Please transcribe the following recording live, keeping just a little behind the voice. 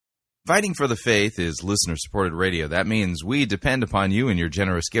Fighting for the Faith is listener-supported radio. That means we depend upon you and your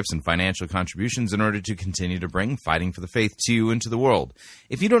generous gifts and financial contributions in order to continue to bring Fighting for the Faith to you and to the world.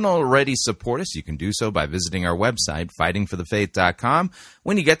 If you don't already support us, you can do so by visiting our website, fightingforthefaith.com.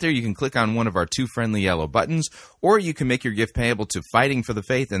 When you get there, you can click on one of our two friendly yellow buttons, or you can make your gift payable to Fighting for the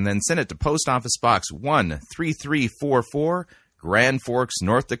Faith and then send it to Post Office Box 13344, Grand Forks,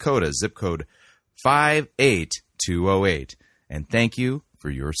 North Dakota, zip code 58208. And thank you for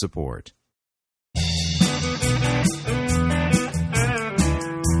your support.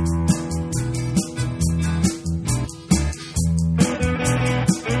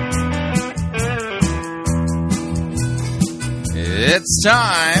 It's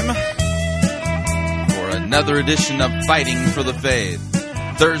time for another edition of Fighting for the Faith,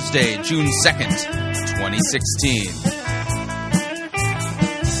 Thursday, June 2nd, 2016.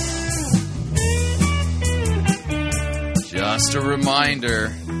 Just a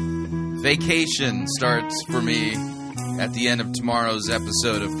reminder, vacation starts for me at the end of tomorrow's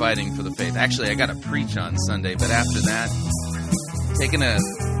episode of Fighting for the Faith. Actually, I got to preach on Sunday, but after that, taking a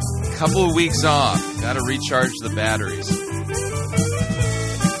couple of weeks off. Got to recharge the batteries.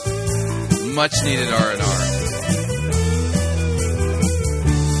 Much needed R&R.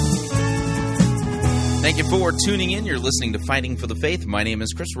 Thank you for tuning in. You're listening to Fighting for the Faith. My name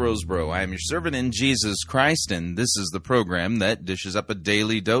is Chris Roseborough. I am your servant in Jesus Christ, and this is the program that dishes up a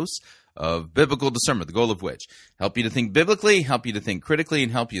daily dose of biblical discernment, the goal of which, help you to think biblically, help you to think critically,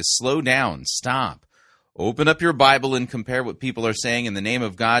 and help you slow down, stop, open up your Bible and compare what people are saying in the name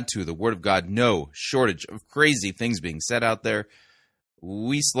of God to the Word of God. No shortage of crazy things being said out there.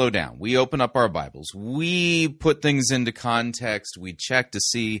 We slow down. We open up our Bibles. We put things into context. We check to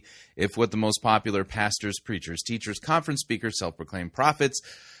see if what the most popular pastors, preachers, teachers, conference speakers, self-proclaimed prophets,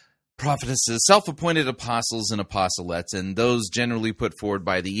 prophetesses, self-appointed apostles and apostolettes, and those generally put forward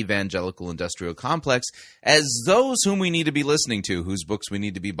by the evangelical industrial complex as those whom we need to be listening to, whose books we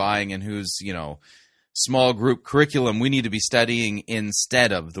need to be buying, and whose, small group curriculum we need to be studying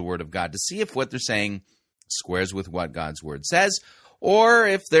instead of the Word of God to see if what they're saying squares with what God's Word says, or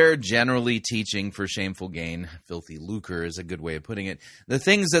if they're generally teaching for shameful gain, filthy lucre is a good way of putting it, the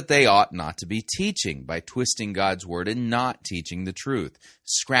things that they ought not to be teaching by twisting God's word and not teaching the truth,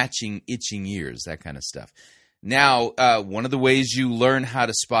 scratching itching ears, that kind of stuff. Now, one of the ways you learn how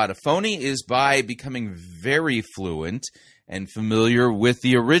to spot a phony is by becoming very fluent and familiar with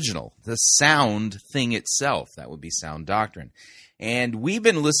the original, the sound thing itself. That would be sound doctrine. And we've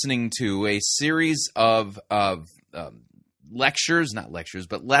been listening to a series of lessons,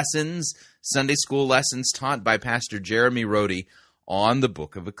 Sunday school lessons taught by Pastor Jeremy Rhode on the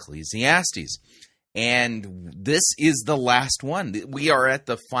book of Ecclesiastes. And this is the last one. We are at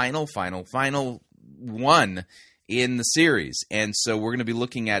the final one in the series. And so we're going to be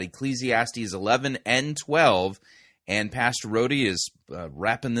looking at Ecclesiastes 11 and 12. And Pastor Rhode is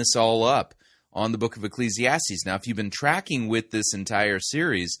wrapping this all up on the book of Ecclesiastes. Now, if you've been tracking with this entire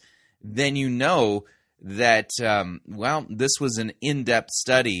series, then you know that, this was an in-depth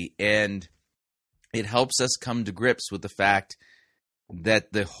study, and it helps us come to grips with the fact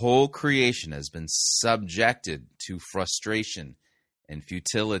that the whole creation has been subjected to frustration and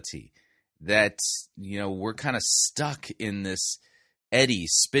futility, that, we're kind of stuck in this eddy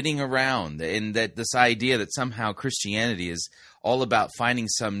spinning around, and that this idea that somehow Christianity is all about finding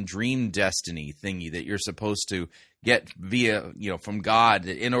some dream destiny thingy that you're supposed to get via, from God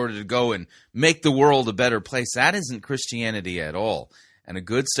in order to go and make the world a better place. That isn't Christianity at all. And a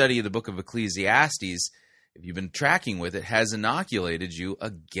good study of the book of Ecclesiastes, if you've been tracking with it, has inoculated you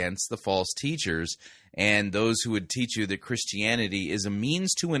against the false teachers and those who would teach you that Christianity is a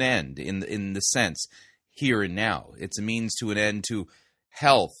means to an end in the sense here and now. It's a means to an end to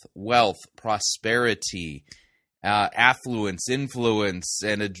health, wealth, prosperity, affluence, influence,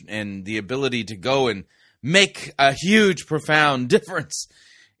 and the ability to go and make a huge, profound difference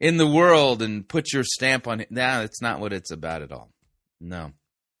in the world and put your stamp on it. No, it's not what it's about at all. No.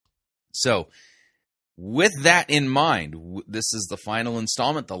 So, with that in mind, this is the final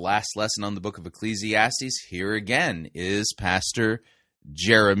installment, the last lesson on the book of Ecclesiastes. Here again is Pastor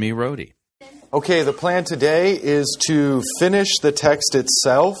Jeremy Rhode. Okay, the plan today is to finish the text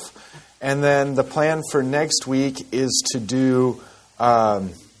itself, and then the plan for next week is to do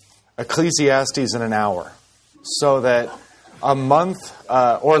Ecclesiastes in an hour, so that a month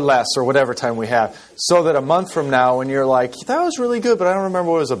or less, or whatever time we have, so that a month from now, when you're like, that was really good, but I don't remember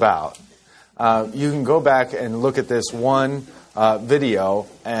what it was about, you can go back and look at this one video,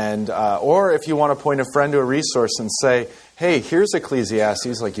 and or if you want to point a friend to a resource and say, hey, here's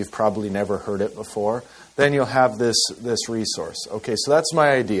Ecclesiastes, like you've probably never heard it before, then you'll have this resource. Okay, so that's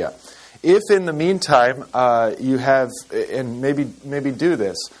my idea. if in the meantime you have, and maybe do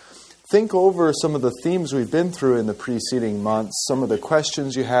this, think over some of the themes we've been through in the preceding months, some of the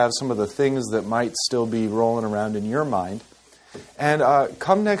questions you have, some of the things that might still be rolling around in your mind. And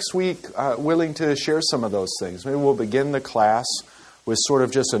come next week willing to share some of those things. Maybe we'll begin the class with sort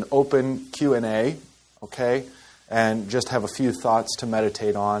of just an open Q&A, okay? And just have a few thoughts to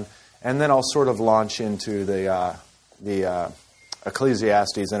meditate on. And then I'll sort of launch into the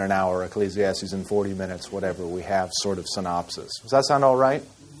Ecclesiastes in an hour, Ecclesiastes in 40 minutes, whatever we have, sort of synopsis. Does that sound all right?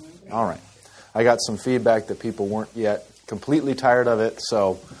 All right. I got some feedback that people weren't yet completely tired of it,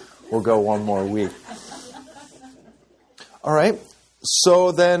 so we'll go one more week. All right.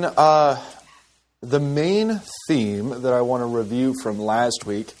 So then the main theme that I want to review from last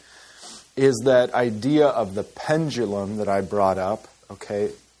week is that idea of the pendulum that I brought up,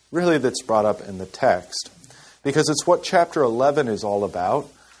 okay? Really that's brought up in the text, because it's what chapter 11 is all about.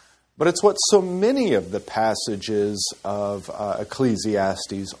 But it's what so many of the passages of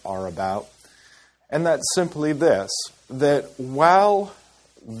Ecclesiastes are about. And that's simply this, that while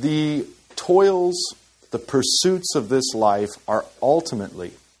the toils, the pursuits of this life are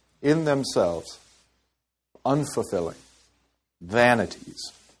ultimately, in themselves, unfulfilling, vanities,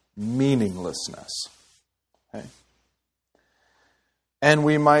 meaninglessness. Okay? And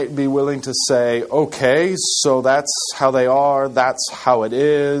we might be willing to say, okay, so that's how they are, that's how it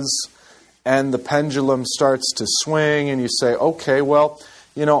is, and the pendulum starts to swing, and you say, okay, well,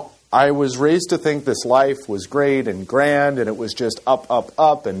 I was raised to think this life was great and grand, and it was just up, up,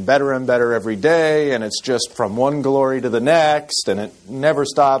 up, and better every day, and it's just from one glory to the next, and it never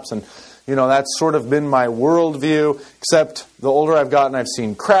stops, and that's sort of been my worldview, except the older I've gotten, I've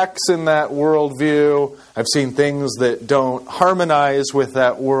seen cracks in that worldview. I've seen things that don't harmonize with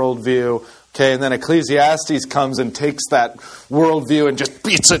that worldview. Okay, and then Ecclesiastes comes and takes that worldview and just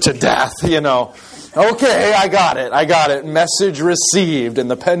beats it to death, Okay, I got it. Message received, and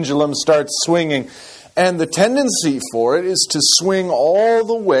the pendulum starts swinging. And the tendency for it is to swing all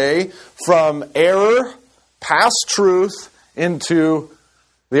the way from error, past truth, into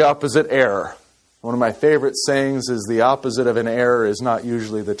the opposite error. One of my favorite sayings is the opposite of an error is not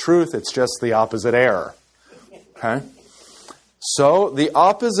usually the truth, it's just the opposite error. Okay? So the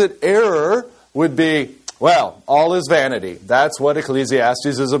opposite error would be, well, all is vanity. That's what Ecclesiastes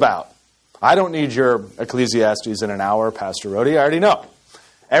is about. I don't need your Ecclesiastes in an hour, Pastor Rhode. I already know.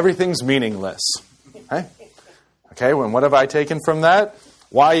 Everything's meaningless. Okay, what have I taken from that?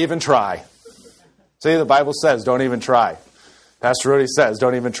 Why even try? See, the Bible says, don't even try. Pastor Rhode says,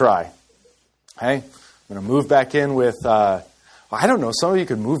 don't even try. Okay? I'm going to move back in with, I don't know, some of you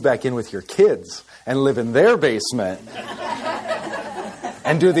could move back in with your kids and live in their basement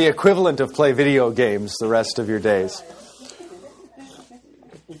and do the equivalent of play video games the rest of your days.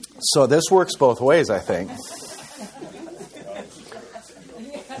 So this works both ways, I think.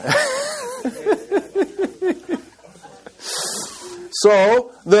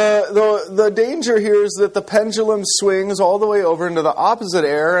 So the danger here is that the pendulum swings all the way over into the opposite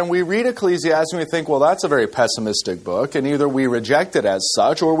error, and we read Ecclesiastes and we think, well, that's a very pessimistic book, and either we reject it as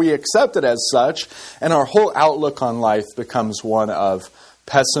such or we accept it as such, and our whole outlook on life becomes one of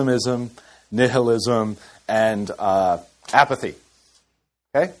pessimism, nihilism, and apathy.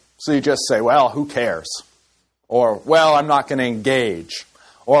 Okay? So you just say, well, who cares? Or, well, I'm not going to engage.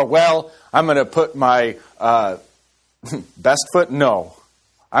 Or, well, I'm going to put my best foot? No.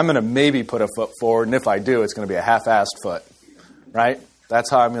 I'm going to maybe put a foot forward, and if I do, it's going to be a half-assed foot. Right? That's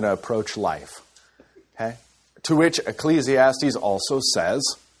how I'm going to approach life. Okay? To which Ecclesiastes also says,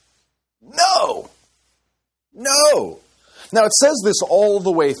 no! No! Now, it says this all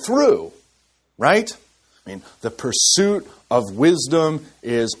the way through, right? I mean, the pursuit of wisdom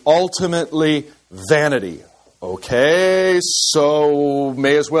is ultimately vanity. Okay, so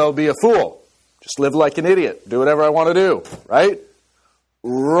may as well be a fool. Just live like an idiot. Do whatever I want to do, right?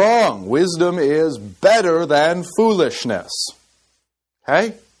 Wrong. Wisdom is better than foolishness.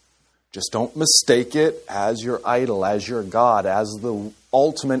 Okay? Just don't mistake it as your idol, as your God, as the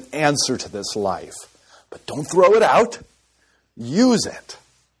ultimate answer to this life. But don't throw it out. Use it.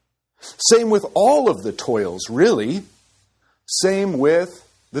 Same with all of the toils, really. Same with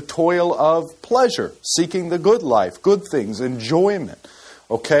the toil of pleasure, seeking the good life, good things, enjoyment.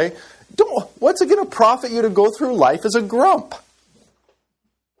 Okay? What's it going to profit you to go through life as a grump?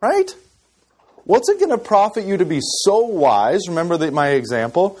 Right? What's it going to profit you to be so wise, remember my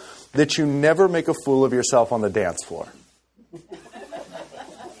example, that you never make a fool of yourself on the dance floor?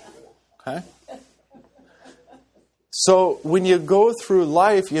 Okay? So when you go through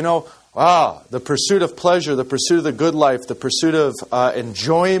life, The pursuit of pleasure, the pursuit of the good life, the pursuit of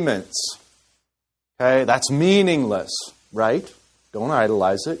enjoyments. Okay, that's meaningless, right? Don't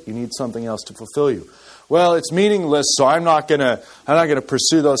idolize it. You need something else to fulfill you. Well, it's meaningless, so I'm not gonna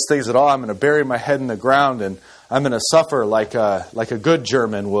pursue those things at all. I'm gonna bury my head in the ground and I'm gonna suffer like a good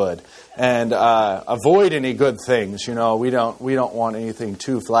German would, and avoid any good things. We don't want anything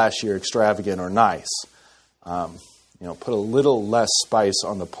too flashy or extravagant or nice. Put a little less spice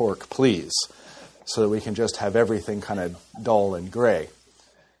on the pork, please, so that we can just have everything kind of dull and gray.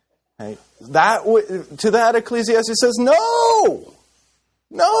 Okay? To that, Ecclesiastes says, no!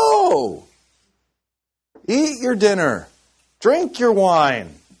 Eat your dinner. Drink your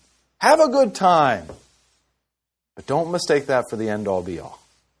wine. Have a good time. But don't mistake that for the end-all, be-all.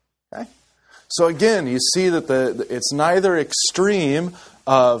 Okay? So again, you see that it's neither extreme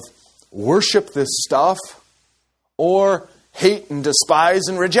of worship this stuff or hate and despise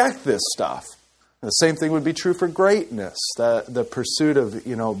and reject this stuff. The same thing would be true for greatness, the pursuit of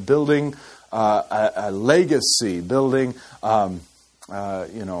building a legacy, building a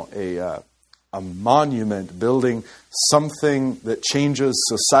monument, building something that changes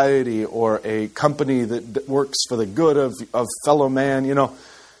society, or a company that works for the good of fellow man.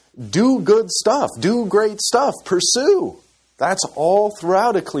 Do good stuff, do great stuff, pursue. That's all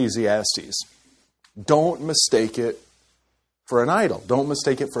throughout Ecclesiastes. Don't mistake it for an idol. Don't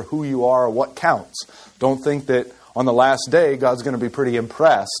mistake it for who you are or what counts. Don't think that on the last day, God's going to be pretty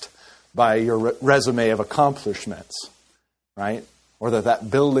impressed by your resume of accomplishments, right? Or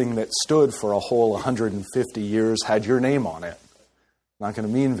that building that stood for a whole 150 years had your name on it. Not going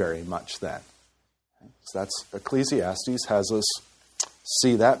to mean very much then. So that's Ecclesiastes has us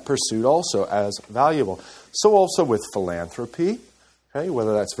see that pursuit also as valuable. So also with philanthropy, okay,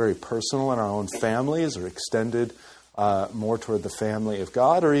 whether that's very personal in our own families or extended more toward the family of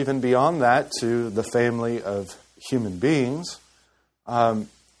God, or even beyond that to the family of human beings.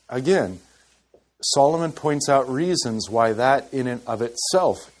 Again, Solomon points out reasons why that in and of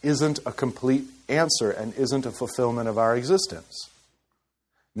itself isn't a complete answer and isn't a fulfillment of our existence.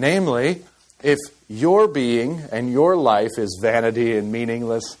 Namely, if your being and your life is vanity and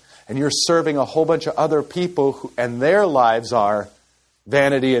meaningless, and you're serving a whole bunch of other people and their lives are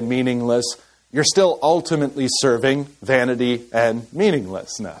vanity and meaningless, you're still ultimately serving vanity and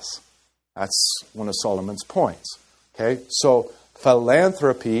meaninglessness. That's one of Solomon's points. Okay, so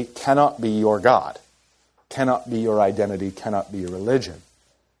philanthropy cannot be your God, cannot be your identity, cannot be your religion.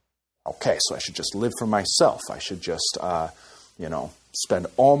 Okay, so I should just live for myself. I should just, spend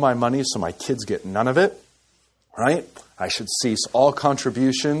all my money so my kids get none of it, right? I should cease all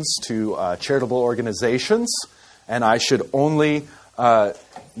contributions to charitable organizations, and I should only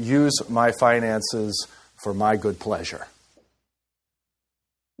use my finances for my good pleasure.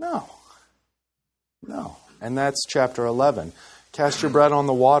 No. And that's chapter 11. Cast your bread on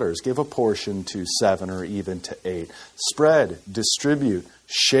the waters. Give a portion to 7 or even to 8. Spread, distribute,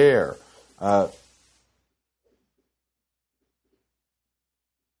 share. Am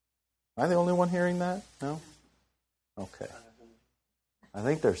I the only one hearing that? No? Okay. I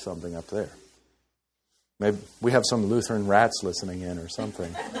think there's something up there. Maybe we have some Lutheran rats listening in or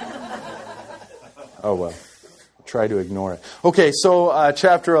something. Oh, well. Try to ignore it. Okay, so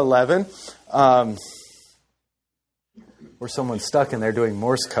chapter 11. Or someone's stuck in there doing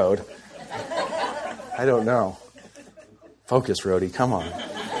Morse code. I don't know. Focus, Rhode, come on.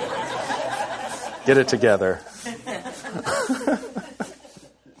 Get it together.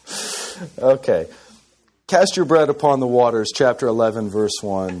 Okay. Cast your bread upon the waters, chapter 11, verse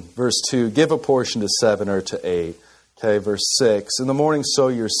 1. Verse 2, give a portion to 7 or to 8. Okay, verse 6, in the morning sow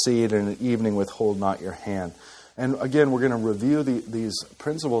your seed, and in the evening withhold not your hand. And again, we're going to review these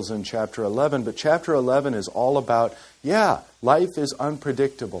principles in chapter 11, but chapter 11 is all about, life is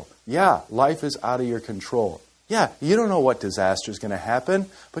unpredictable. Life is out of your control. You don't know what disaster is going to happen,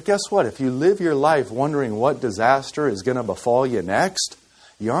 but guess what? If you live your life wondering what disaster is going to befall you next,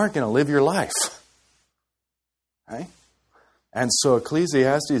 you aren't going to live your life. Right? And so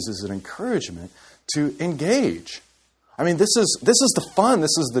Ecclesiastes is an encouragement to engage. I mean, this is the fun,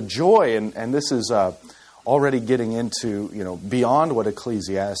 this is the joy, and this is already getting into, beyond what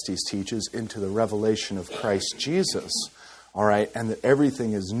Ecclesiastes teaches, into the revelation of Christ Jesus. All right, and that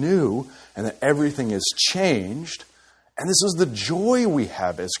everything is new, and that everything is changed, and this is the joy we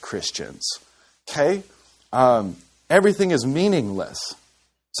have as Christians. Okay, everything is meaningless,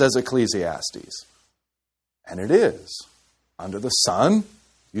 says Ecclesiastes, and it is under the sun,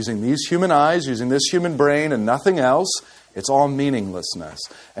 using these human eyes, using this human brain, and nothing else. It's all meaninglessness.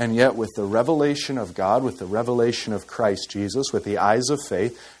 And yet with the revelation of God, with the revelation of Christ Jesus, with the eyes of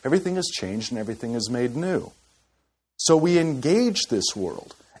faith, everything is changed and everything is made new. So we engage this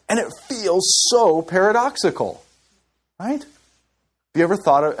world. And it feels so paradoxical. Right? Have you ever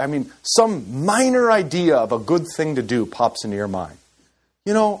thought of, some minor idea of a good thing to do pops into your mind.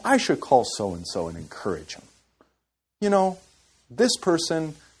 I should call so-and-so and encourage him. This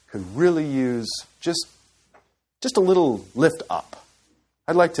person could really use just a little lift up.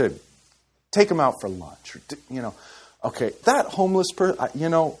 I'd like to take them out for lunch. Okay, that homeless person,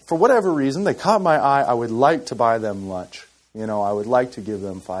 for whatever reason, they caught my eye. I would like to buy them lunch. I would like to give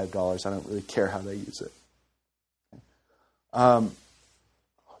them $5. I don't really care how they use it.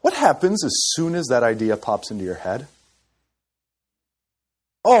 What happens as soon as that idea pops into your head?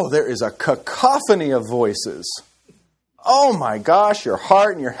 Oh, there is a cacophony of voices. Oh my gosh, your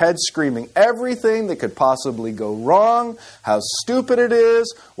heart and your head screaming everything that could possibly go wrong, how stupid it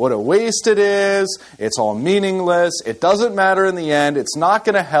is, what a waste it is, it's all meaningless, it doesn't matter in the end, it's not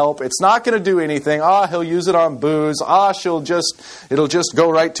going to help, it's not going to do anything, he'll use it on booze, it'll just go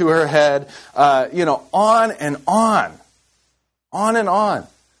right to her head, on and on. On and on.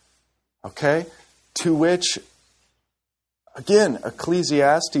 Okay? To which, again,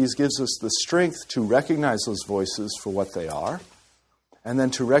 Ecclesiastes gives us the strength to recognize those voices for what they are, and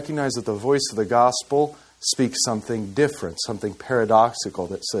then to recognize that the voice of the gospel speaks something different, something paradoxical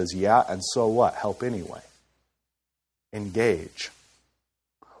that says, yeah, and so what? Help anyway. Engage.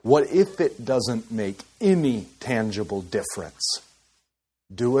 What if it doesn't make any tangible difference?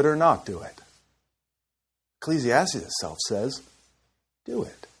 Do it or not do it. Ecclesiastes itself says, do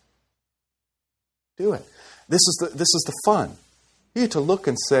it. Do it. This is the fun. You get to look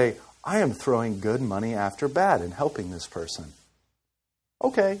and say, I am throwing good money after bad in helping this person.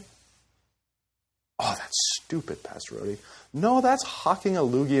 Okay. Oh, that's stupid, Pastor Rhode. No, that's hawking a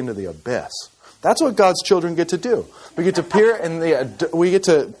loogie into the abyss. That's what God's children get to do. We get to peer and we get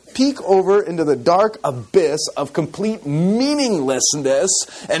to peek over into the dark abyss of complete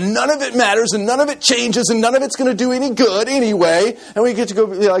meaninglessness, and none of it matters, and none of it changes, and none of it's going to do any good anyway. And we get to go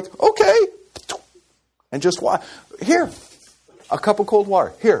be like, okay, and just watch. Here, a cup of cold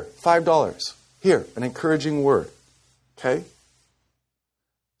water. Here, $5. Here, an encouraging word. Okay?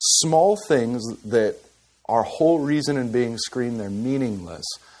 Small things that our whole reason in being screamed they're meaningless.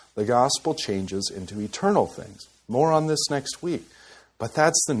 The gospel changes into eternal things. More on this next week. But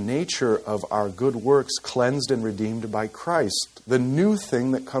that's the nature of our good works cleansed and redeemed by Christ. The new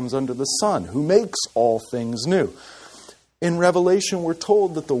thing that comes under the sun, who makes all things new. In Revelation, we're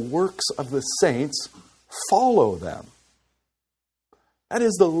told that the works of the saints follow them. That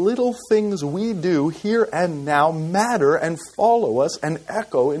is, the little things we do here and now matter and follow us and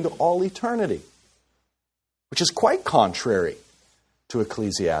echo into all eternity. Which is quite contrary to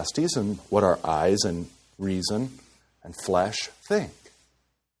Ecclesiastes and what our eyes and reason and flesh think.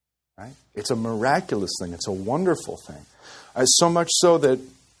 Right? It's a miraculous thing. It's a wonderful thing. So much so that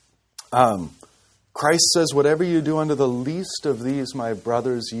Christ says, whatever you do unto the least of these, my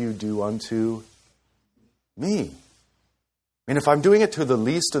brothers, you do unto me. I mean, if I'm doing it to the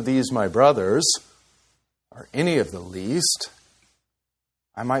least of these, my brothers, or any of the least,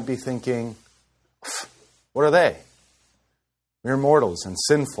 I might be thinking, what are they? Mere mortals and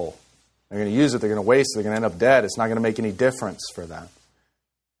sinful. They're going to use it, they're going to waste it, they're going to end up dead. It's not going to make any difference for them.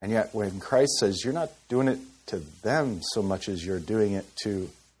 And yet when Christ says, you're not doing it to them so much as you're doing it to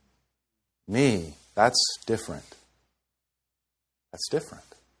me, that's different. That's different.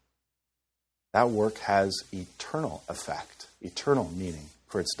 That work has eternal effect, eternal meaning,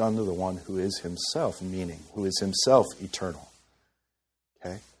 for it's done to the one who is himself meaning, who is himself eternal.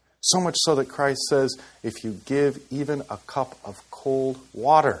 Okay? So much so that Christ says, if you give even a cup of cold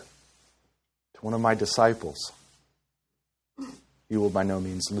water to one of my disciples, you will by no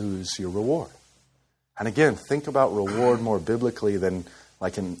means lose your reward. And again, think about reward more biblically than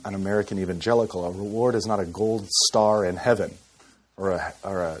like in an American evangelical. A reward is not a gold star in heaven or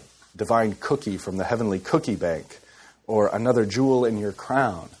a divine cookie from the heavenly cookie bank or another jewel in your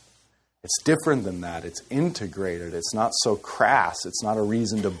crown. It's different than that. It's integrated. It's not so crass. It's not a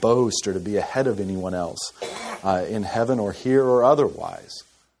reason to boast or to be ahead of anyone else in heaven or here or otherwise.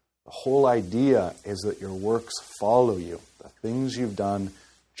 The whole idea is that your works follow you. The things you've done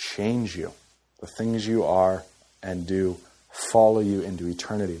change you. The things you are and do follow you into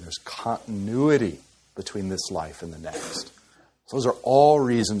eternity. There's continuity between this life and the next. Those are all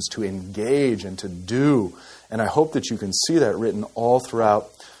reasons to engage and to do. And I hope that you can see that written all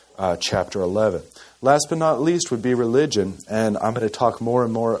throughout chapter 11. Last but not least would be religion. And I'm going to talk more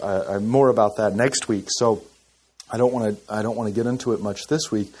and more about that next week. So I don't want to get into it much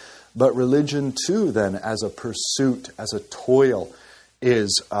this week, but religion too, then, as a pursuit, as a toil,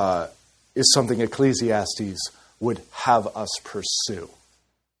 is something Ecclesiastes would have us pursue.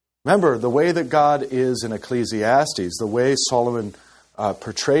 Remember, the way that God is in Ecclesiastes, the way Solomon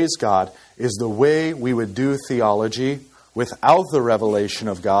portrays God, is the way we would do theology without the revelation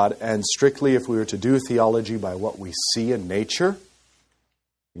of God, and strictly if we were to do theology by what we see in nature,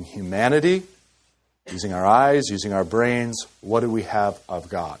 in humanity, using our eyes, using our brains. What do we have of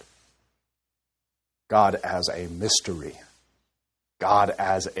God? God as a mystery. God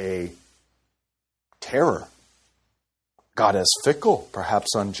as a terror. God as fickle,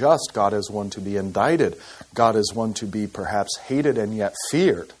 perhaps unjust. God as one to be indicted. God as one to be perhaps hated and yet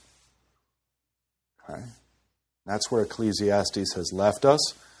feared. Okay. That's where Ecclesiastes has left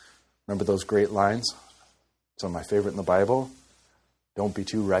us. Remember those great lines? Some of my favorite in the Bible. Don't be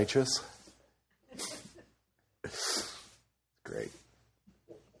too righteous. Great.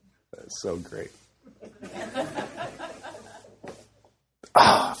 That's so great.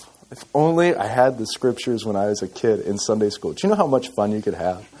 If only I had the scriptures when I was a kid in Sunday school. Do you know how much fun you could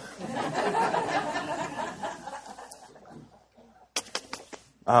have?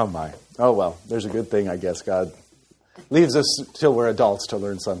 Oh my. Oh well, there's a good thing, I guess. God leaves us till we're adults to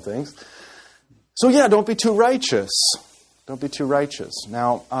learn some things. So yeah, don't be too righteous. Don't be too righteous.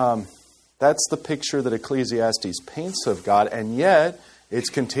 Now, that's the picture that Ecclesiastes paints of God, and yet it's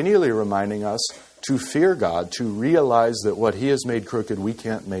continually reminding us to fear God, to realize that what He has made crooked, we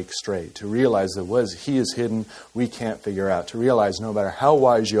can't make straight. To realize that what He has hidden, we can't figure out. To realize no matter how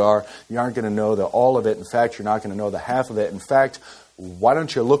wise you aren't going to know all of it. In fact, you're not going to know the half of it. In fact, why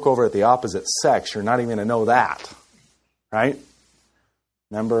don't you look over at the opposite sex? You're not even going to know that. Right?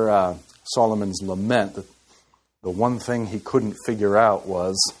 Remember Solomon's lament, that the one thing he couldn't figure out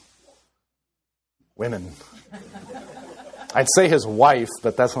was women. I'd say his wife,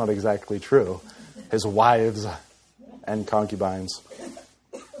 but that's not exactly true. His wives and concubines.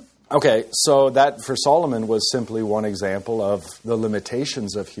 Okay, so that for Solomon was simply one example of the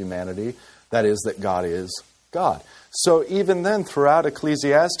limitations of humanity. That is, that God is God. So even then, throughout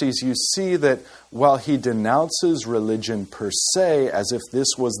Ecclesiastes, you see that while he denounces religion per se, as if this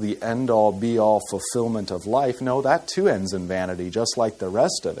was the end-all, be-all fulfillment of life, no, that too ends in vanity, just like the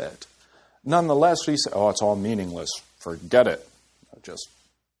rest of it. Nonetheless, we say, it's all meaningless. Forget it. Just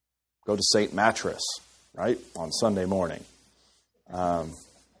go to St. Mattress, right, on Sunday morning.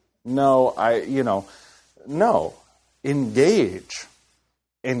 No. Engage.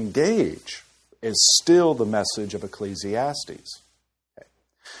 Engage is still the message of Ecclesiastes. Okay.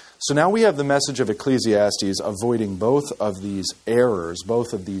 So now we have the message of Ecclesiastes avoiding both of these errors,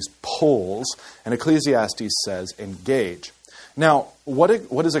 both of these pulls, and Ecclesiastes says engage. Now, what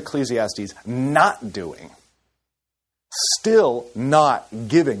is Ecclesiastes not doing? Still not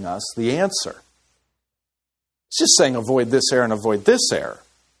giving us the answer. It's just saying avoid this error and avoid this error.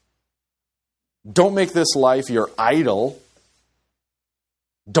 Don't make this life your idol.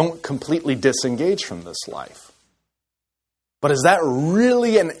 Don't completely disengage from this life. But is that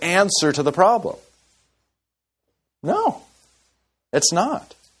really an answer to the problem? No, it's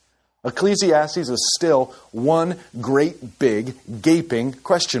not. Ecclesiastes is still one great big gaping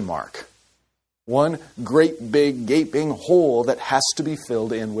question mark. One great big gaping hole that has to be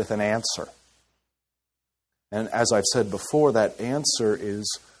filled in with an answer. And as I've said before, that answer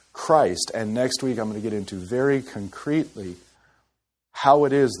is Christ. And next week I'm going to get into very concretely how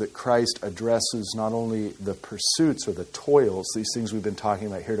it is that Christ addresses not only the pursuits or the toils, these things we've been talking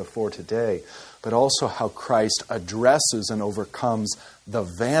about heretofore today, but also how Christ addresses and overcomes the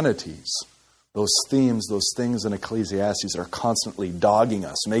vanities, those themes, those things in Ecclesiastes that are constantly dogging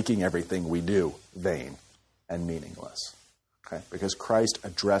us, making everything we do vain and meaningless. Okay? Because Christ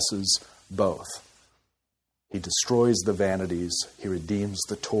addresses both. He destroys the vanities. He redeems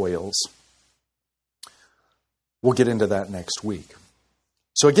the toils. We'll get into that next week.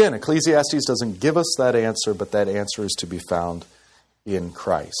 So again, Ecclesiastes doesn't give us that answer, but that answer is to be found in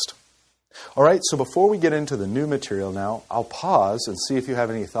Christ. All right, so before we get into the new material now, I'll pause and see if you have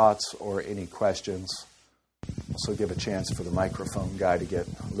any thoughts or any questions. Also give a chance for the microphone guy to get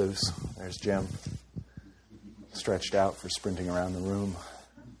loose. There's Jim, stretched out for sprinting around the room.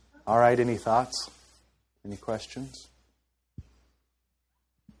 All right, any thoughts? Any questions?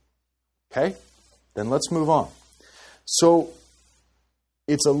 Okay, then let's move on. So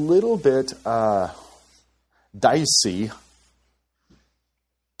it's a little bit dicey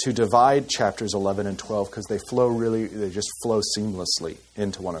to divide chapters 11 and 12 because they just flow seamlessly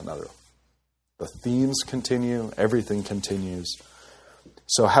into one another. The themes continue, everything continues.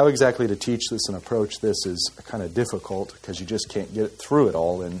 So how exactly to teach this and approach this is kind of difficult because you just can't get through it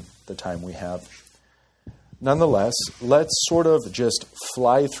all in the time we have. Nonetheless, let's sort of just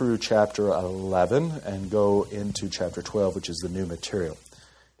fly through chapter 11 and go into chapter 12, which is the new material.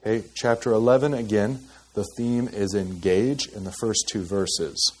 Okay, chapter 11, again, the theme is engage in the first two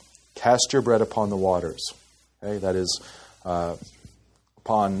verses. Cast your bread upon the waters. Okay, that is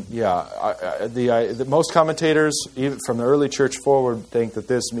most commentators, even from the early church forward, think that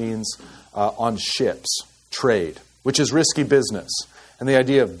this means on ships, trade, which is risky business. And the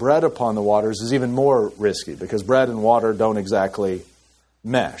idea of bread upon the waters is even more risky because bread and water don't exactly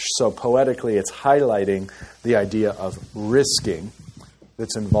mesh. So poetically, it's highlighting the idea of risking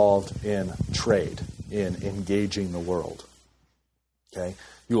that's involved in trade, in engaging the world. Okay,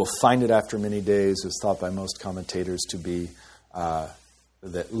 you will find it after many days is thought by most commentators to be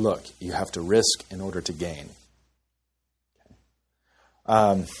that, look, you have to risk in order to gain.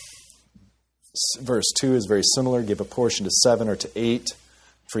 Okay. Verse 2 is very similar. Give a portion to 7 or to 8,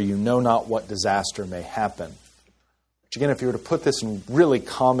 for you know not what disaster may happen. Which again, if you were to put this in really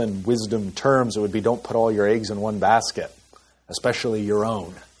common wisdom terms, it would be don't put all your eggs in one basket, especially your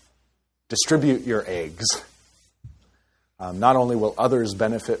own. Distribute your eggs. Not only will others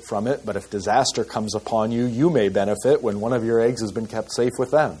benefit from it, but if disaster comes upon you, you may benefit when one of your eggs has been kept safe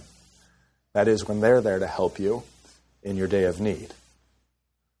with them. That is, when they're there to help you in your day of need.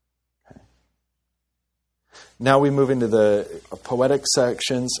 Okay. Now we move into the poetic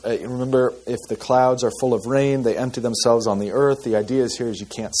sections. Remember, if the clouds are full of rain, they empty themselves on the earth. The idea is here is you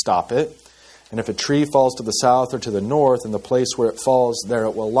can't stop it. And if a tree falls to the south or to the north, in the place where it falls, there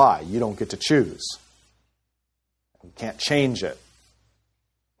it will lie. You don't get to choose. You can't change it.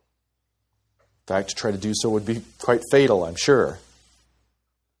 In fact, to try to do so would be quite fatal, I'm sure.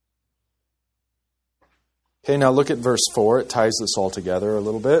 Okay, now look at verse 4. It ties this all together a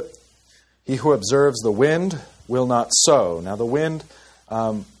little bit. He who observes the wind will not sow. Now the wind,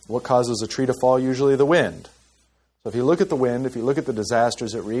 what causes a tree to fall? Usually the wind. So if you look at the wind, if you look at the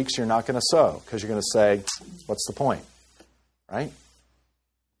disasters it wreaks, you're not going to sow because you're going to say, what's the point? Right?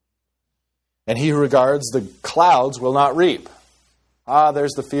 And he who regards the clouds will not reap.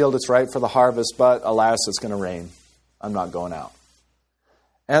 There's the field, it's ripe for the harvest, but alas, it's going to rain. I'm not going out.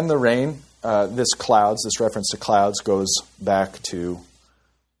 And the rain, this reference to clouds goes back to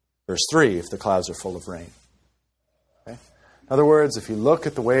verse 3, if the clouds are full of rain. Okay? In other words, if you look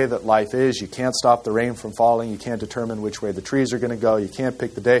at the way that life is, you can't stop the rain from falling, you can't determine which way the trees are going to go, you can't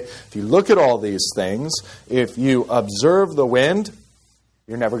pick the day. If you look at all these things, if you observe the wind,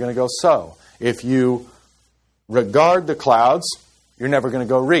 you're never going to go sow. If you regard the clouds, you're never going to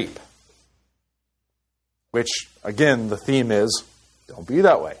go reap. Which, again, the theme is, don't be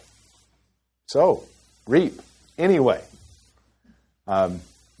that way. So, reap anyway.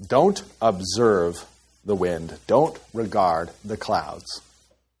 Don't observe the wind. Don't regard the clouds.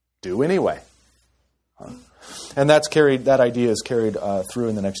 Do anyway. And that idea is carried through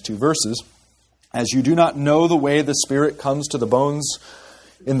in the next two verses. As you do not know the way the Spirit comes to the bones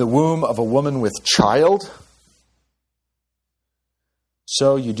in the womb of a woman with child,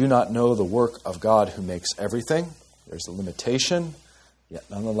 so you do not know the work of God who makes everything. There's a limitation. Yet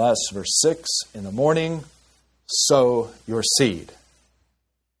nonetheless, verse 6, in the morning, sow your seed.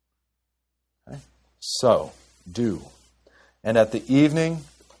 Okay? Sow, do. And at the evening,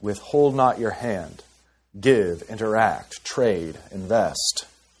 withhold not your hand. Give, interact, trade, invest.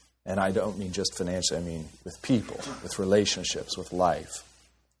 And I don't mean just financially, I mean with people, with relationships, with life.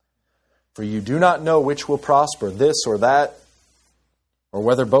 For you do not know which will prosper, this or that, or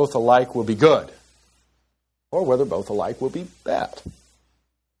whether both alike will be good, or whether both alike will be bad.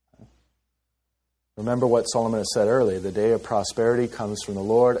 Remember what Solomon has said earlier, the day of prosperity comes from the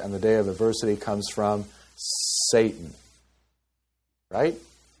Lord, and the day of adversity comes from Satan. Right?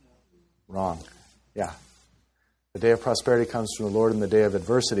 Wrong. Yeah. The day of prosperity comes from the Lord, and the day of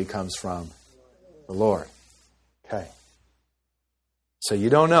adversity comes from the Lord. Okay. So you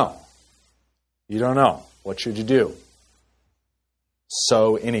don't know. You don't know. What should you do?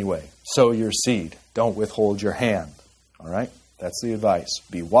 Sow anyway. Sow your seed. Don't withhold your hand. All right? That's the advice.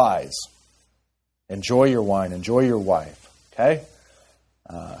 Be wise. Enjoy your wine. Enjoy your wife. Okay?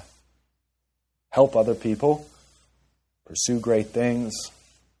 Help other people. Pursue great things.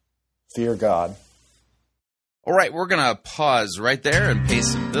 Fear God. All right, we're going to pause right there and pay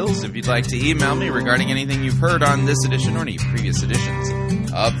some bills. If you'd like to email me regarding anything you've heard on this edition or any previous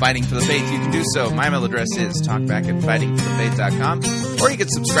editions of Fighting for the Faith, you can do so. My email address is talkback@fightingforthefaith.com, or you can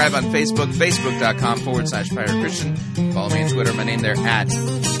subscribe on Facebook, facebook.com/Pirate Christian. Follow me on Twitter. My name there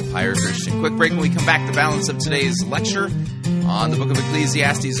 @Pirate Christian. Quick break when we come back. The balance of today's lecture on the book of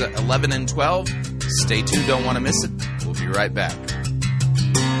Ecclesiastes 11 and 12. Stay tuned, don't want to miss it. We'll be right back.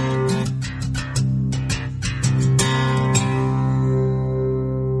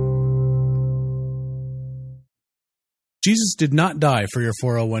 Jesus did not die for your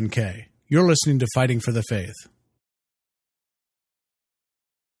 401k. You're listening to Fighting for the Faith.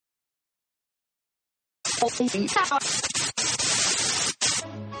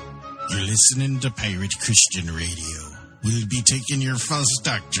 You're listening to Pirate Christian Radio. We'll be taking your false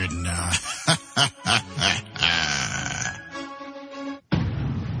doctrine now.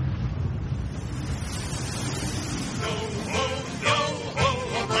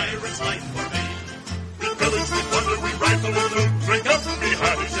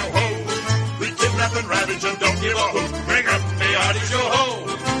 And ravage and don't give a hoot. Bring up the oddies, yo ho,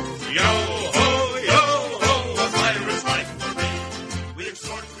 yo ho, yo ho. A pirate's life for me. We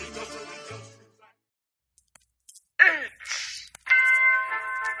extort, we go, we just.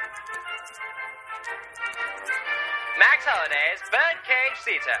 Max Holliday's Birdcage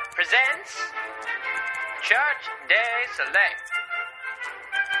Theater presents Church Day Select.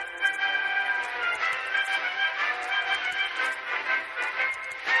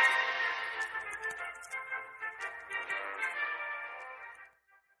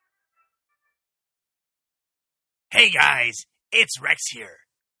 Hey guys, it's Rex here,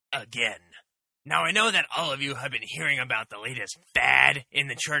 again. Now I know that all of you have been hearing about the latest fad in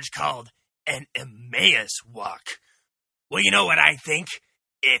the church called an Emmaus Walk. Well, you know what I think?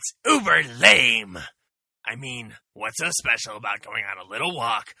 It's uber lame. I mean, what's so special about going on a little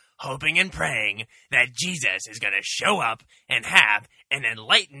walk, hoping and praying that Jesus is going to show up and have an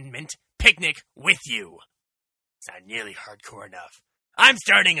enlightenment picnic with you? It's not nearly hardcore enough. I'm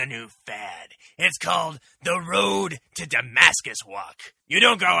starting a new fad. It's called the Rhode to Damascus Walk. You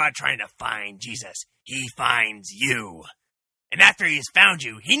don't go out trying to find Jesus. He finds you. And after he's found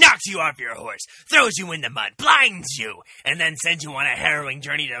you, he knocks you off your horse, throws you in the mud, blinds you, and then sends you on a harrowing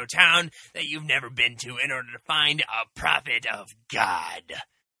journey to a town that you've never been to in order to find a prophet of God.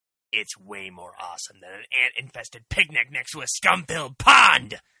 It's way more awesome than an ant-infested picnic next to a scum-filled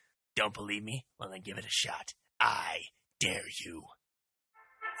pond. Don't believe me? Well, then give it a shot. I dare you.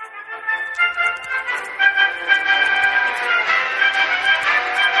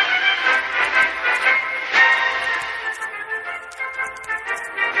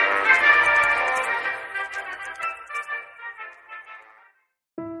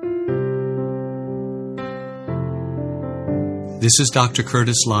 This is Dr.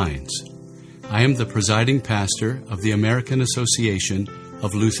 Curtis Lyons. I am the presiding pastor of the American Association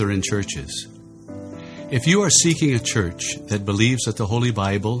of Lutheran Churches. If you are seeking a church that believes that the Holy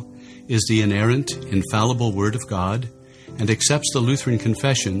Bible is the inerrant, infallible Word of God and accepts the Lutheran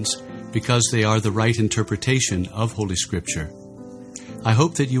confessions because they are the right interpretation of Holy Scripture, I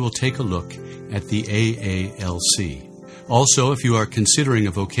hope that you will take a look at the AALC. Also, if you are considering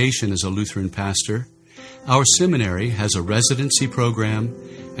a vocation as a Lutheran pastor, our seminary has a residency program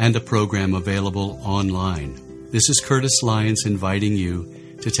and a program available online. This is Curtis Lyons inviting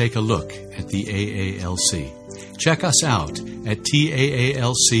you to take a look at the AALC. Check us out at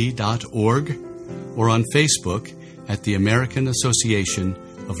taalc.org or on Facebook at the American Association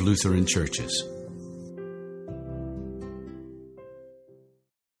of Lutheran Churches.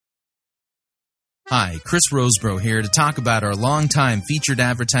 Hi, Chris Roseborough here to talk about our longtime featured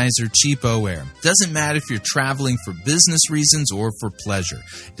advertiser, Cheapo Air. Doesn't matter if you're traveling for business reasons or for pleasure.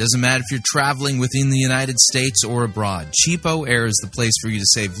 Doesn't matter if you're traveling within the United States or abroad. Cheapo Air is the place for you to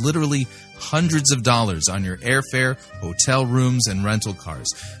save literally hundreds of dollars on your airfare, hotel rooms, and rental cars.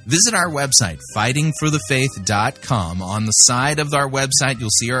 Visit our website, fightingforthefaith.com. On the side of our website, you'll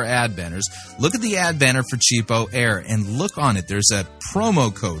see our ad banners. Look at the ad banner for Cheapo Air and look on it. There's a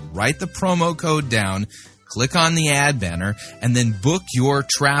promo code. Write the promo code down. Click on the ad banner and then book your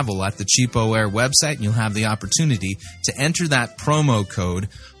travel at the Cheapo Air website, and you'll have the opportunity to enter that promo code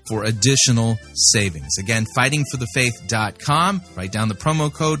for additional savings. Again, fightingforthefaith.com. Write down the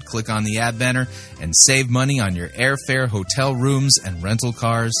promo code, click on the ad banner, and save money on your airfare, hotel rooms, and rental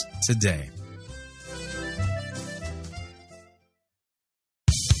cars today.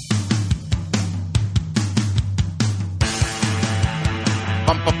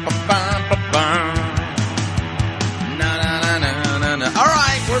 All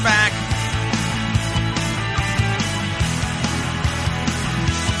right, we're back.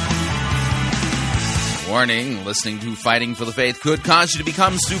 Warning, listening to Fighting for the Faith could cause you to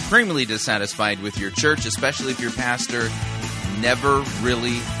become supremely dissatisfied with your church, especially if your pastor never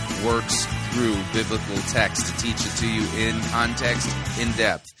really works through biblical text to teach it to you in context, in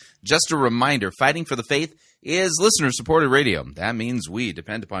depth. Just a reminder, Fighting for the Faith is listener-supported radio. That means we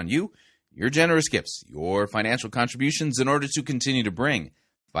depend upon you, your generous gifts, your financial contributions in order to continue to bring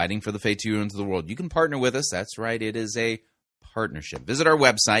Fighting for the Faith to you into the world. You can partner with us. That's right. It is a partnership. Visit our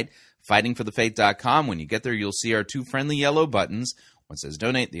website, fightingforthefaith.com. When you get there, you'll see our two friendly yellow buttons. One says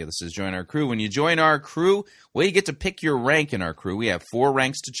donate, the other says join our crew. When you join our crew, well, you get to pick your rank in our crew. We have 4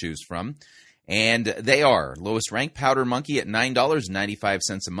 ranks to choose from, and they are lowest rank, Powder Monkey at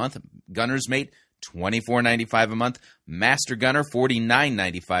 $9.95 a month, Gunner's Mate, $24.95 a month, Master Gunner,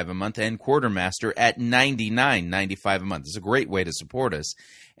 $49.95 a month, and Quartermaster at $99.95 a month. It's a great way to support us.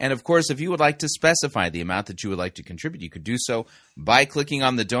 And, of course, if you would like to specify the amount that you would like to contribute, you could do so by clicking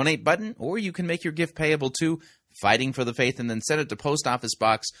on the donate button, or you can make your gift payable to Fighting for the Faith and then send it to Post Office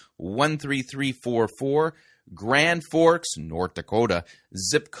Box 13344, Grand Forks, North Dakota,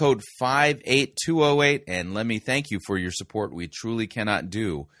 zip code 58208. And let me thank you for your support. We truly cannot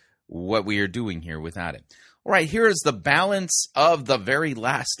do what we are doing here without it. All right, here is the balance of the very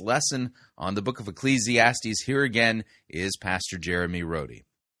last lesson on the book of Ecclesiastes. Here again is Pastor Jeremy Rhode.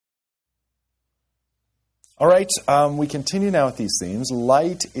 All right, we continue now with these themes.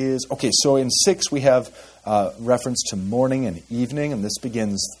 Light is... Okay, so in 6 we have reference to morning and evening, and this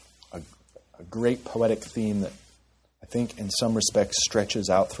begins a great poetic theme that I think in some respects stretches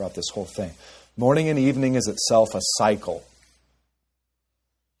out throughout this whole thing. Morning and evening is itself a cycle.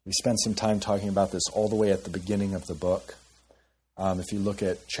 We spent some time talking about this all the way at the beginning of the book. If you look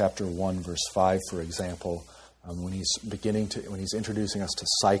at chapter 1, verse 5, for example, when he's introducing us to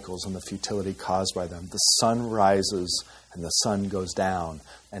cycles and the futility caused by them, the sun rises and the sun goes down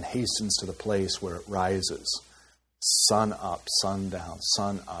and hastens to the place where it rises. Sun up, sun down,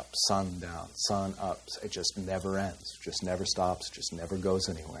 sun up, sun down, sun up. It just never ends, just never stops, just never goes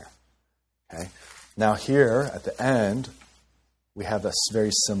anywhere. Okay. Now here at the end, we have a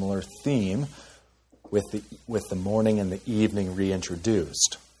very similar theme with the morning and the evening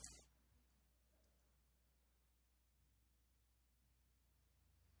reintroduced.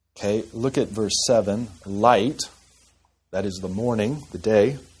 Okay, look at verse 7. Light, that is the morning, the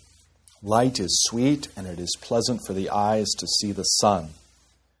day. Light is sweet, and it is pleasant for the eyes to see the sun.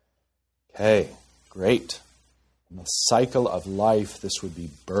 Okay, great. In the cycle of life, this would be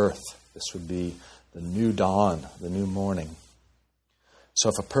birth. This would be the new dawn, the new morning. So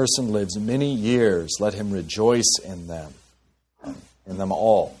if a person lives many years, let him rejoice in them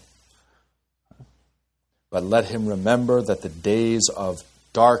all. But let him remember that the days of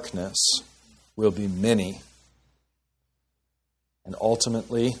darkness will be many. And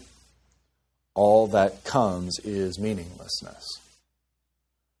ultimately, all that comes is meaninglessness.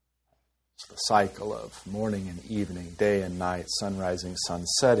 So the cycle of morning and evening, day and night, sun rising, sun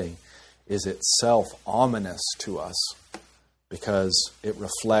setting, is itself ominous to us because it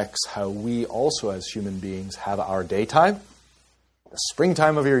reflects how we also as human beings have our daytime, the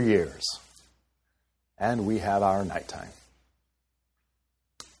springtime of your years, and we have our nighttime,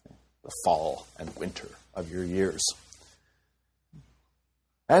 the fall and winter of your years.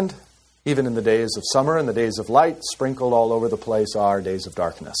 And even in the days of summer and the days of light, sprinkled all over the place are days of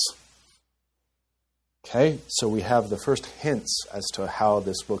darkness. Okay, so we have the first hints as to how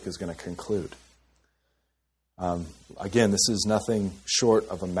this book is going to conclude. Again, this is nothing short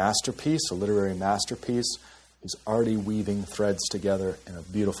of a masterpiece, a literary masterpiece. He's already weaving threads together in a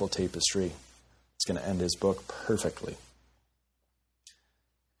beautiful tapestry. It's going to end his book perfectly.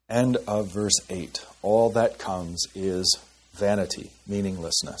 End of verse 8. All that comes is vanity,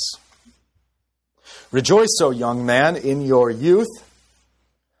 meaninglessness. Rejoice, O young man, in your youth,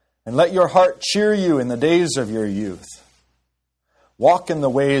 and let your heart cheer you in the days of your youth. Walk in the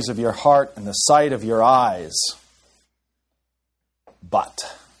ways of your heart and the sight of your eyes. But,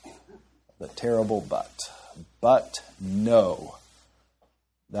 the terrible but know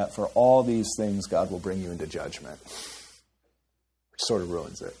that for all these things God will bring you into judgment. Which sort of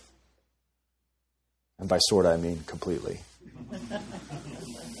ruins it. And by sort I mean completely.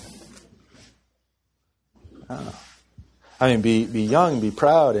 I mean, be young, be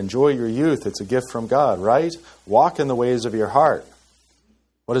proud, enjoy your youth. It's a gift from God, right? Walk in the ways of your heart.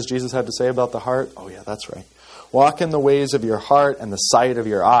 What does Jesus have to say about the heart? Oh, yeah, that's right. Walk in the ways of your heart and the sight of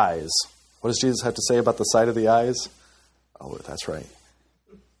your eyes. What does Jesus have to say about the sight of the eyes? Oh, that's right.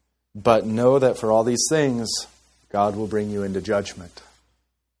 But know that for all these things, God will bring you into judgment.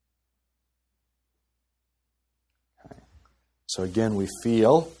 Okay. So again, we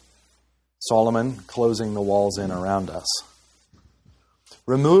feel Solomon closing the walls in around us.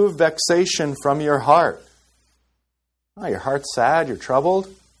 Remove vexation from your heart. Oh, your heart's sad, you're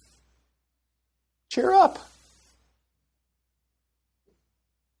troubled. Cheer up.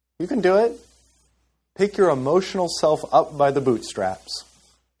 You can do it. Pick your emotional self up by the bootstraps.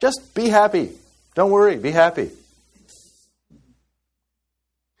 Just be happy. Don't worry, be happy.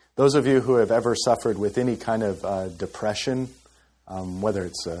 Those of you who have ever suffered with any kind of depression, whether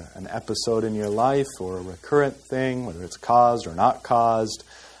it's an episode in your life or a recurrent thing, whether it's caused or not caused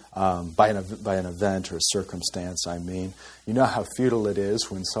by an event or a circumstance, you know how futile it is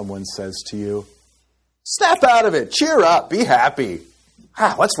when someone says to you, snap out of it, cheer up, be happy.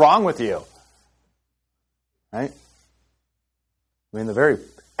 What's wrong with you? Right? The very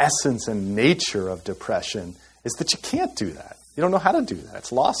essence and nature of depression is that you can't do that. You don't know how to do that.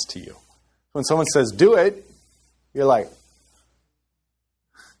 It's lost to you. When someone says, do it, you're like...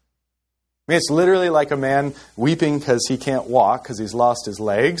 it's literally like a man weeping because he can't walk because he's lost his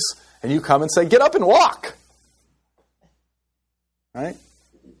legs, and you come and say, get up and walk. Right?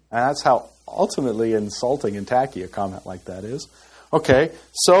 And that's how ultimately insulting and tacky a comment like that is. Okay,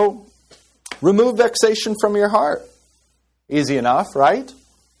 so remove vexation from your heart. Easy enough, right?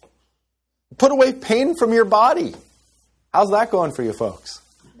 Put away pain from your body. How's that going for you folks?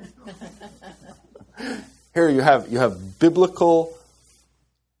 Here you have biblical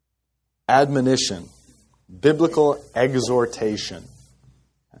admonition, biblical exhortation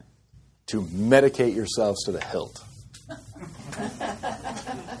to medicate yourselves to the hilt.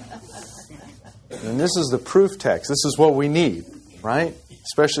 And this is the proof text. This is what we need, right?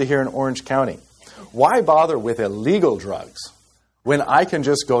 Especially here in Orange County. Why bother with illegal drugs when I can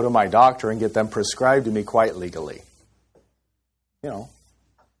just go to my doctor and get them prescribed to me quite legally?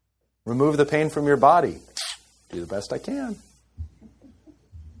 Remove the pain from your body. Do the best I can.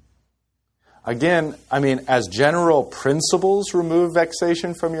 Again, as general principles, remove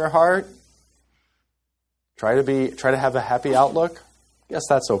vexation from your heart. Try to have a happy outlook. I guess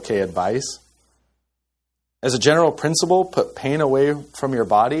that's okay advice. As a general principle, put pain away from your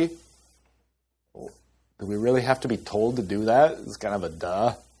body. Do we really have to be told to do that? It's kind of a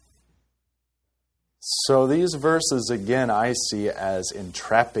duh. So these verses, again, I see as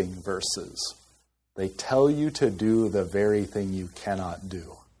entrapping verses. They tell you to do the very thing you cannot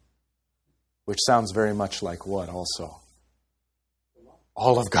do. Which sounds very much like what also?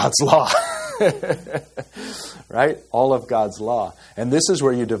 All of God's law. Right? All of God's law. And this is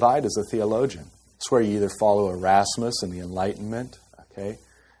where you divide as a theologian. It's where you either follow Erasmus and the Enlightenment, okay?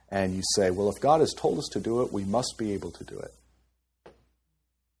 And you say, well, if God has told us to do it, we must be able to do it.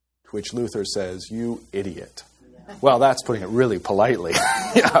 To which Luther says, you idiot. Well, that's putting it really politely.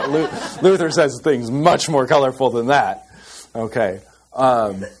 Luther says things much more colorful than that. Okay.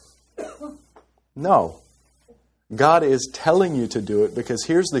 No. God is telling you to do it because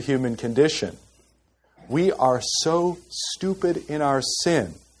here's the human condition. We are so stupid in our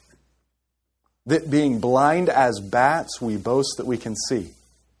sin that being blind as bats, we boast that we can see.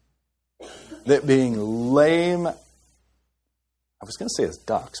 That being lame, I was going to say as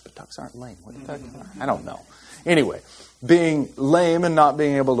ducks, but ducks aren't lame. What the heck? I don't know. Anyway, being lame and not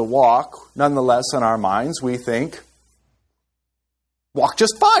being able to walk, nonetheless in our minds, we think, walk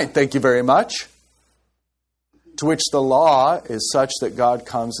just fine, thank you very much. To which the law is such that God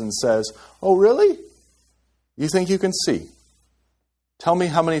comes and says, oh, really? You think you can see? Tell me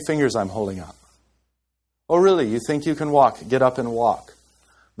how many fingers I'm holding up. Oh, really? You think you can walk? Get up and walk.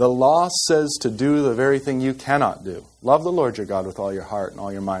 The law says to do the very thing you cannot do. Love the Lord your God with all your heart and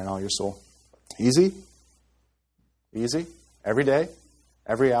all your mind and all your soul. Easy? Easy? Every day?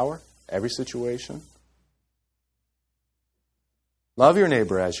 Every hour? Every situation? Love your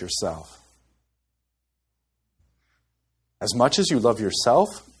neighbor as yourself. As much as you love yourself,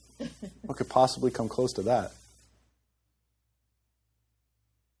 what could possibly come close to that?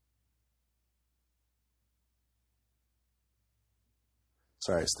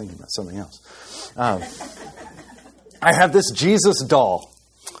 Sorry, I was thinking about something else. I have this Jesus doll.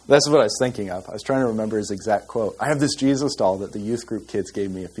 That's what I was thinking of. I was trying to remember his exact quote. I have this Jesus doll that the youth group kids gave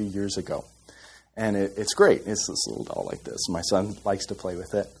me a few years ago. And it's great. It's this little doll like this. My son likes to play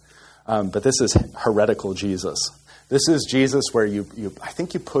with it. But this is heretical Jesus. This is Jesus where I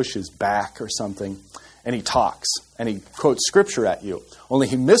think you push his back or something, and he talks, and he quotes Scripture at you. Only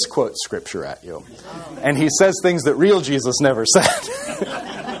he misquotes Scripture at you. And he says things that real Jesus never said.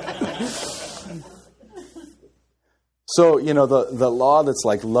 So, the law that's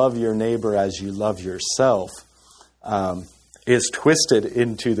like love your neighbor as you love yourself is twisted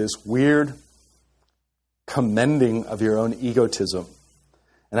into this weird commending of your own egotism.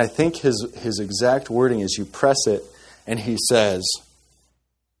 And I think his exact wording is you press it, and he says,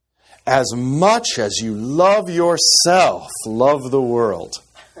 as much as you love yourself, love the world.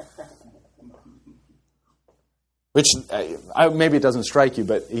 Which, maybe it doesn't strike you,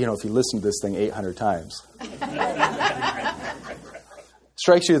 but, if you listen to this thing 800 times,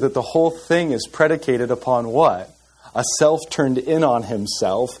 strikes you that the whole thing is predicated upon what? A self turned in on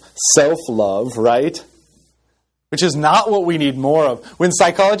himself, self-love, right? Which is not what we need more of. When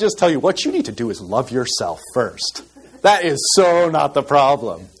psychologists tell you what you need to do is love yourself first. That is so not the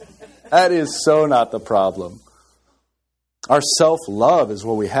problem. That is so not the problem. Our self-love is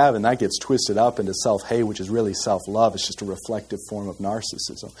what we have, and that gets twisted up into self-hate, which is really self-love. It's just a reflective form of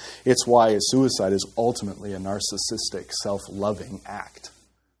narcissism. It's why suicide is ultimately a narcissistic, self-loving act.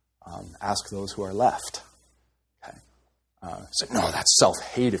 Ask those who are left. Okay. Say, no, that's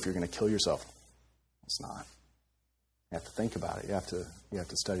self-hate if you're going to kill yourself. It's not. You have to think about it. You have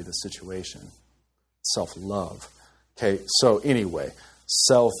to study the situation. Self-love. Okay, so anyway,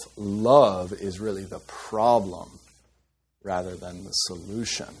 self-love is really the problem rather than the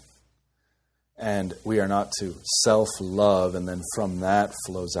solution. And we are not to self-love, and then from that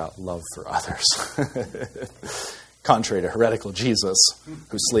flows out love for others. Contrary to heretical Jesus,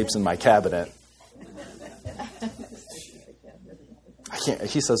 who sleeps in my cabinet.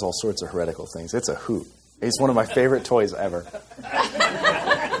 He says all sorts of heretical things. It's a hoot. He's one of my favorite toys ever.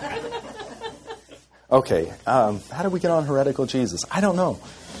 Okay, how did we get on heretical Jesus? I don't know.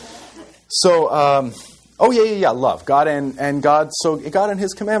 So, love. God and God. So God in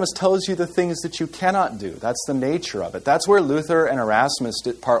His commandments tells you the things that you cannot do. That's the nature of it. That's where Luther and Erasmus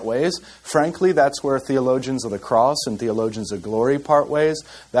part ways. Frankly, that's where theologians of the cross and theologians of glory part ways.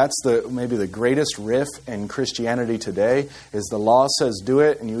 That's maybe the greatest riff in Christianity today. Is the law says do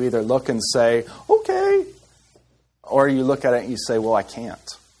it, and you either look and say okay, or you look at it and you say, well, I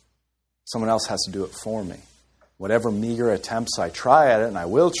can't. Someone else has to do it for me. Whatever meager attempts I try at it, and I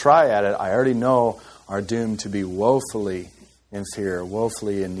will try at it, I already know are doomed to be woefully inferior,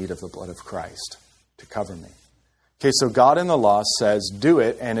 woefully in need of the blood of Christ to cover me. Okay, so God in the law says, do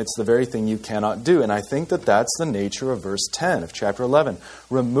it, and it's the very thing you cannot do. And I think that that's the nature of verse 10 of chapter 11.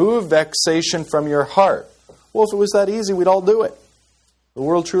 Remove vexation from your heart. Well, if it was that easy, we'd all do it. The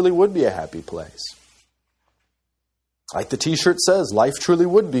world truly would be a happy place. Like the t-shirt says, life truly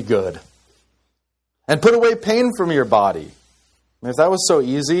would be good. And put away pain from your body. I mean, if that was so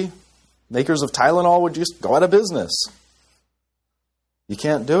easy, makers of Tylenol would just go out of business. You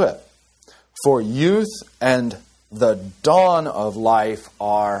can't do it. For youth and the dawn of life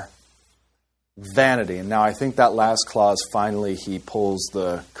are vanity. And now I think that last clause, finally, he pulls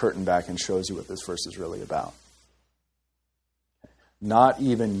the curtain back and shows you what this verse is really about. Not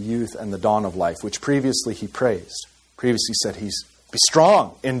even youth and the dawn of life, which previously he praised. Previously said, be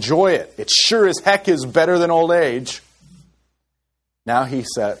strong, enjoy it. It sure as heck is better than old age. Now he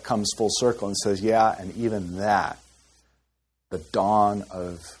comes full circle and says, yeah, and even that, the dawn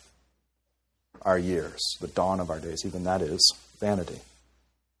of our years, the dawn of our days, even that is vanity.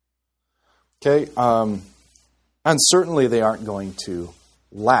 Okay, and certainly they aren't going to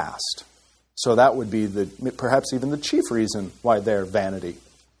last. So that would be perhaps even the chief reason why they're vanity.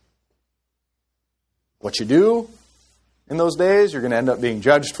 What you do in those days, you're going to end up being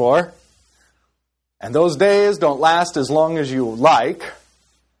judged for. And those days don't last as long as you like.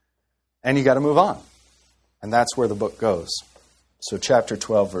 And you got to move on. And that's where the book goes. So chapter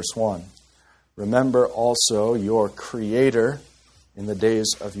 12, verse 1. Remember also your Creator in the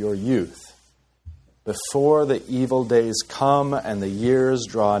days of your youth, before the evil days come and the years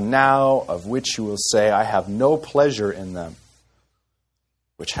draw now, of which you will say, I have no pleasure in them.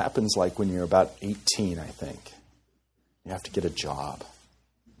 Which happens like when you're about 18, I think. You have to get a job,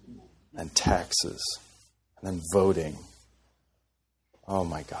 and taxes, and then voting. Oh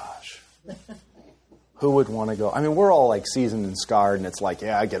my gosh. Who would want to go? I mean, we're all like seasoned and scarred, and it's like,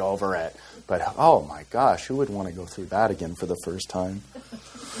 yeah, get over it. But oh my gosh, who would want to go through that again for the first time?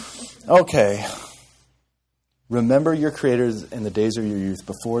 Okay. Remember your Creator in the days of your youth,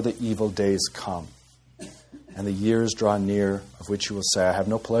 before the evil days come, and the years draw near, of which you will say, I have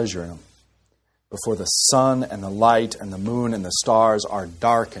no pleasure in them. Before the sun and the light and the moon and the stars are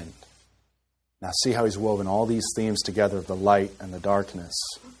darkened. Now see how he's woven all these themes together of the light and the darkness,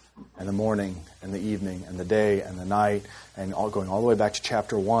 and the morning and the evening and the day and the night, and going all the way back to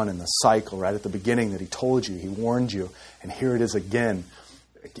chapter 1 and the cycle right at the beginning that he told you, he warned you, and here it is again.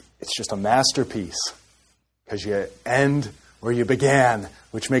 It's just a masterpiece, because you end where you began,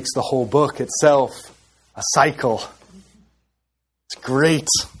 which makes the whole book itself a cycle. It's great.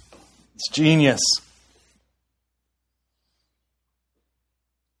 It's genius.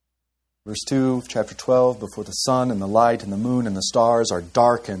 Verse 2, chapter 12, before the sun and the light and the moon and the stars are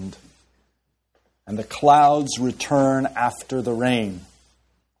darkened, and the clouds return after the rain.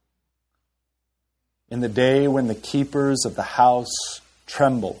 in the day when the keepers of the house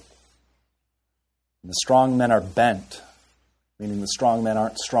tremble, and the strong men are bent, meaning the strong men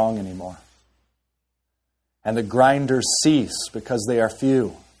aren't strong anymore, and the grinders cease because they are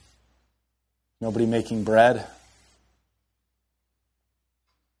few. Nobody making bread.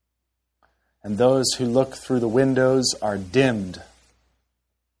 And those who look through the windows are dimmed,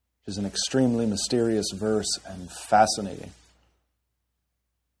 which is an extremely mysterious verse and fascinating.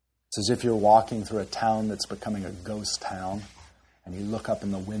 It's as if you're walking through a town that's becoming a ghost town, and you look up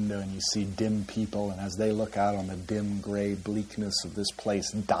in the window and you see dim people, and as they look out on the dim, gray bleakness of this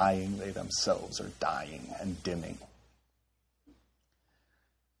place, dying, they themselves are dying and dimming.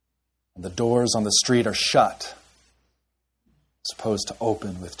 And the doors on the street are shut, as opposed to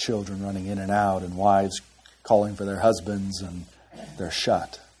open, with children running in and out and wives calling for their husbands, and they're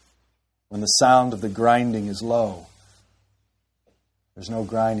shut. When the sound of the grinding is low, there's no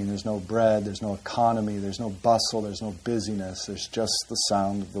grinding, there's no bread, there's no economy, there's no bustle, there's no busyness. There's just the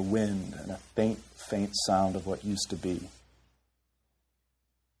sound of the wind and a faint, faint sound of what used to be.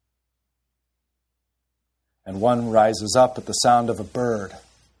 And one rises up at the sound of a bird.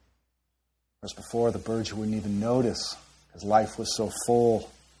 Whereas before, the birds you wouldn't even notice because life was so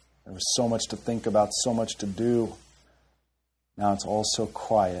full. There was so much to think about, so much to do. Now it's all so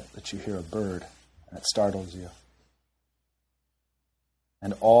quiet that you hear a bird and it startles you.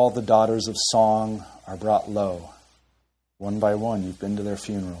 And all the daughters of song are brought low. One by one, you've been to their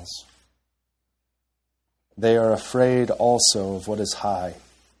funerals. They are afraid also of what is high.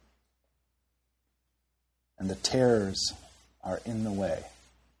 And the terrors are in the way.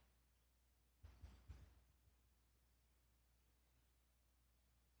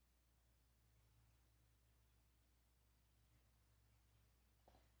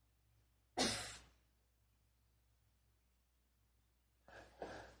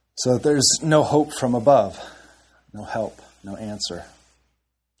 So there's no hope from above, no help, no answer.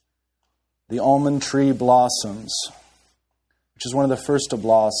 The almond tree blossoms, which is one of the first to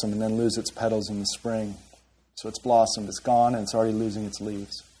blossom and then lose its petals in the spring. So it's blossomed, it's gone, and it's already losing its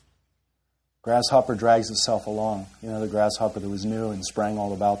leaves. Grasshopper drags itself along. You know, the grasshopper that was new and sprang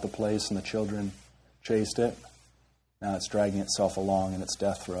all about the place and the children chased it. Now it's dragging itself along in its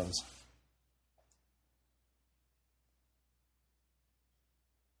death throes.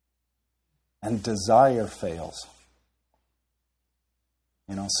 And desire fails.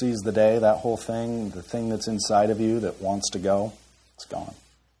 You know, seize the day, that whole thing, the thing that's inside of you that wants to go, it's gone.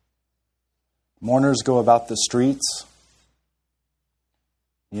 Mourners go about the streets.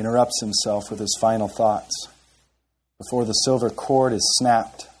 He interrupts himself with his final thoughts. Before the silver cord is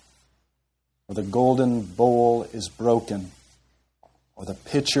snapped, or the golden bowl is broken, or the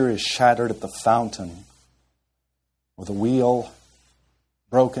pitcher is shattered at the fountain, or the wheel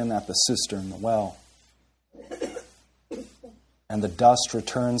broken at the cistern, the well. And the dust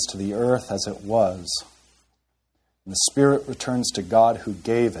returns to the earth as it was. And the spirit returns to God who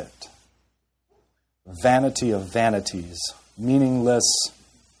gave it. Vanity of vanities, meaningless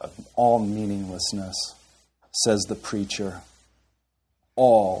of all meaninglessness, says the preacher.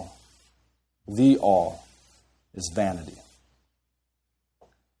 All, the all, is vanity.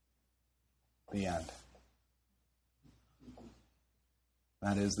 The end.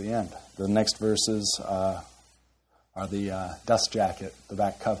 That is the end. The next verses are the dust jacket, the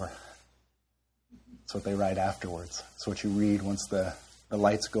back cover. That's what they write afterwards. It's what you read once the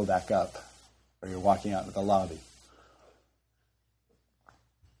lights go back up or you're walking out into the lobby.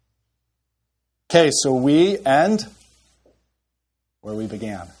 Okay, so we end where we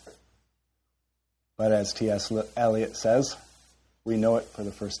began. But as T.S. Eliot says, we know it for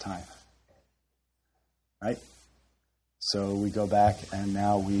the first time. Right? So we go back and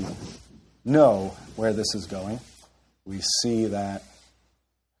now we know where this is going. We see that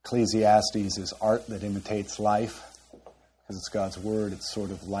Ecclesiastes is art that imitates life. Because it's God's word, it's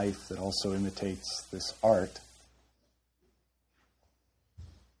sort of life that also imitates this art.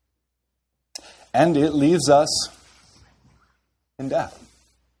 And it leaves us in death.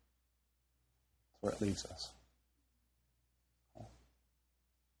 That's where it leaves us.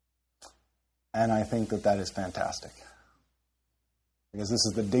 And I think that is fantastic. Because this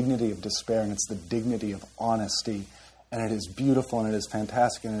is the dignity of despair, and it's the dignity of honesty. And it is beautiful, and it is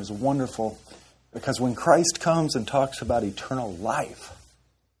fantastic, and it is wonderful. Because when Christ comes and talks about eternal life,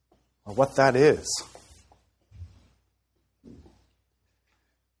 or what that is,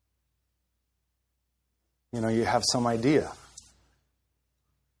 you know, you have some idea.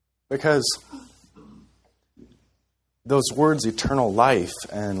 Because those words, eternal life,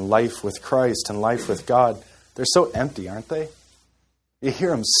 and life with Christ, and life with God, they're so empty, aren't they? You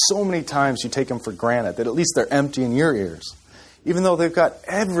hear them so many times you take them for granted that at least they're empty in your ears. Even though they've got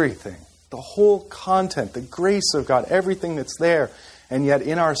everything, the whole content, the grace of God, everything that's there. And yet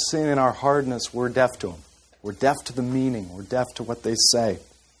in our sin and our hardness, we're deaf to them. We're deaf to the meaning. We're deaf to what they say.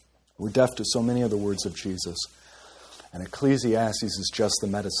 We're deaf to so many of the words of Jesus. And Ecclesiastes is just the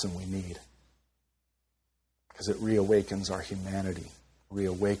medicine we need. Because it reawakens our humanity.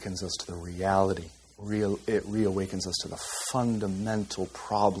 Reawakens us to the reality. It reawakens us to the fundamental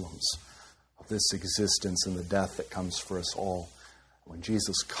problems of this existence and the death that comes for us all. When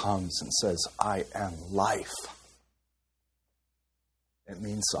Jesus comes and says, I am life, it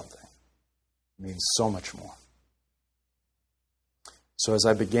means something. It means so much more. So as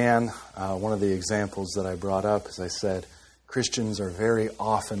I began, one of the examples that I brought up, as I said, Christians are very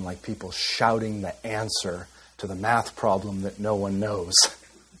often like people shouting the answer to the math problem that no one knows.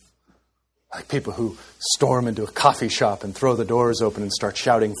 Like people who storm into a coffee shop and throw the doors open and start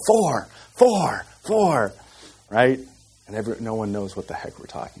shouting, 4, 4, 4, right? And no one knows what the heck we're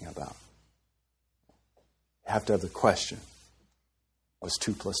talking about. You have to have the question. What's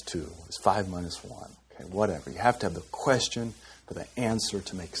 2 plus 2? What's 5 minus 1? Okay, whatever. You have to have the question for the answer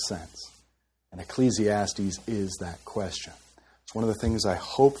to make sense. And Ecclesiastes is that question. It's one of the things I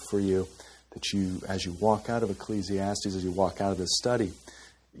hope for you that you, as you walk out of Ecclesiastes, as you walk out of this study,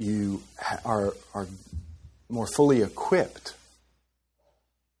 you are more fully equipped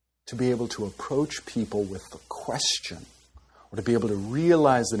to be able to approach people with the question, or to be able to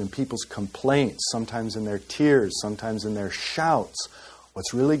realize that in people's complaints, sometimes in their tears, sometimes in their shouts,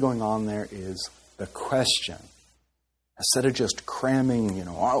 what's really going on there is the question. Instead of just cramming,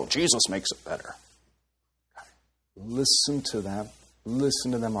 oh, Jesus makes it better. Listen to them.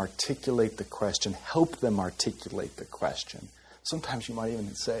 Listen to them articulate the question. Help them articulate the question. Sometimes you might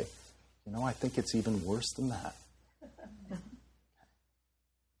even say, I think it's even worse than that.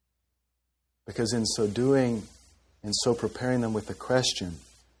 Because in so doing, in so preparing them with the question,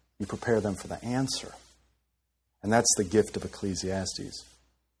 you prepare them for the answer. And that's the gift of Ecclesiastes.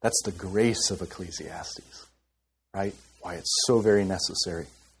 That's the grace of Ecclesiastes. Right? Why it's so very necessary.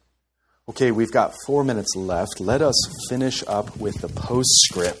 Okay, we've got 4 minutes left. Let us finish up with the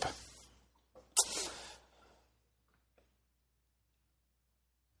postscript.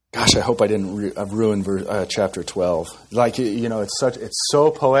 Gosh, I hope I didn't ruin chapter 12. Like, it's so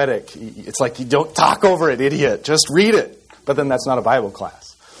poetic. It's like, you don't talk over it, idiot. Just read it. But then that's not a Bible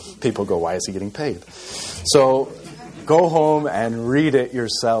class. People go, why is he getting paid? So go home and read it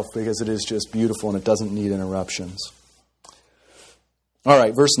yourself, because it is just beautiful and it doesn't need interruptions. All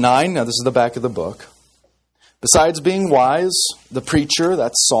right, verse 9. Now, this is the back of the book. Besides being wise, the preacher,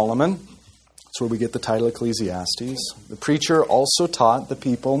 that's Solomon. That's where we get the title Ecclesiastes. The preacher also taught the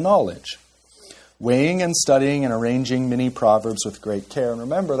people knowledge, weighing and studying and arranging many proverbs with great care. And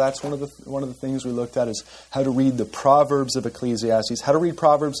remember, that's one of the things we looked at is how to read the proverbs of Ecclesiastes, how to read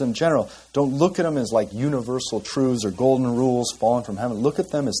proverbs in general. Don't look at them as like universal truths or golden rules fallen from heaven. Look at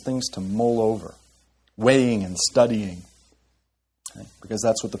them as things to mull over, weighing and studying. Okay? Because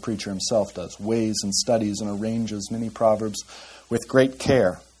that's what the preacher himself does, weighs and studies and arranges many proverbs with great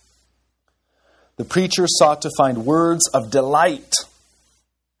care. The preacher sought to find words of delight,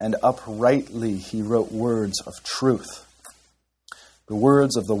 and uprightly he wrote words of truth. The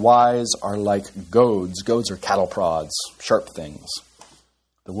words of the wise are like goads. Goads are cattle prods, sharp things.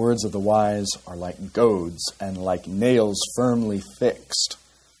 The words of the wise are like goads, and like nails firmly fixed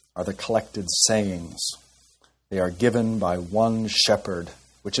are the collected sayings. They are given by one shepherd,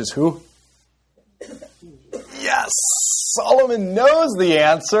 which is who? Yes! Solomon knows the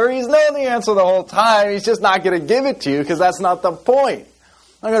answer. He's known the answer the whole time. He's just not going to give it to you because that's not the point.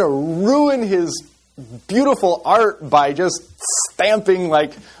 I'm going to ruin his beautiful art by just stamping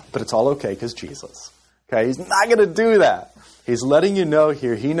but it's all okay because Jesus. Okay, he's not going to do that. He's letting you know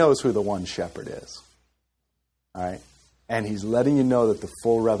here he knows who the one shepherd is. All right? And he's letting you know that the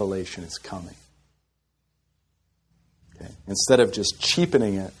full revelation is coming. Okay? Instead of just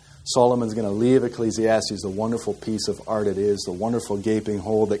cheapening it, Solomon's going to leave Ecclesiastes, the wonderful piece of art it is, the wonderful gaping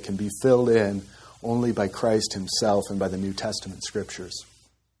hole that can be filled in only by Christ himself and by the New Testament scriptures.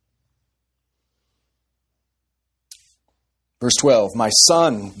 Verse 12, my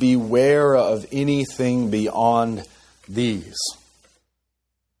son, beware of anything beyond these.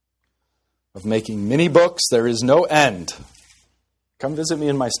 Of making many books, there is no end. Come visit me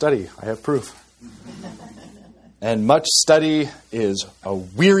in my study. I have proof. And much study is a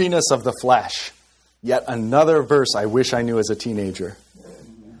weariness of the flesh. Yet another verse I wish I knew as a teenager.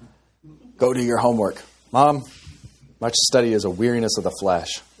 Go do your homework. Mom, much study is a weariness of the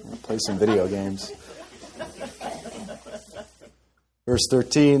flesh. Play some video games. Verse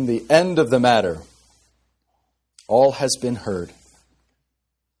 13, the end of the matter. All has been heard.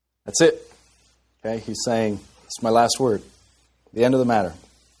 That's it. Okay, he's saying, it's my last word. The end of the matter.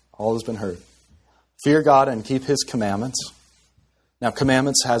 All has been heard. Fear God and keep His commandments. Now,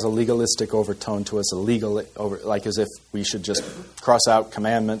 commandments has a legalistic overtone to us, like as if we should just cross out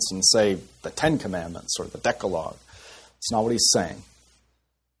commandments and say the 10 Commandments or the Decalogue. It's not what he's saying.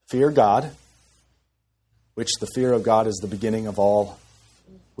 Fear God, which the fear of God is the beginning of all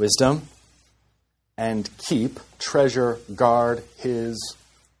wisdom, and keep, treasure, guard His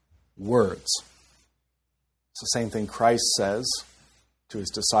words. It's the same thing Christ says to His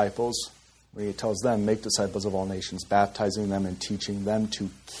disciples when He tells them, make disciples of all nations, baptizing them and teaching them to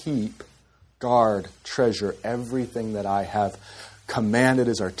keep, guard, treasure everything that I have commanded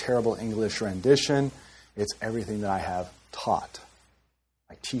is our terrible English rendition. It's everything that I have taught.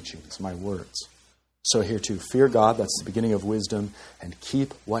 My teachings, my words. So here too, fear God, that's the beginning of wisdom, and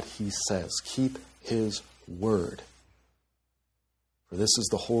keep what He says. Keep His word. For this is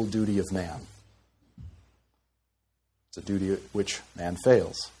the whole duty of man. It's a duty which man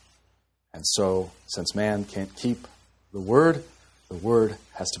fails. And so, since man can't keep the word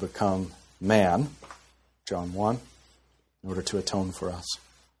has to become man, John 1, in order to atone for us.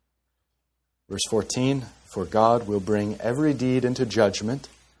 Verse 14, for God will bring every deed into judgment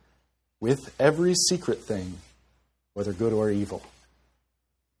with every secret thing, whether good or evil.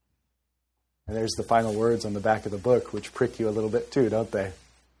 And there's the final words on the back of the book, which prick you a little bit too, don't they?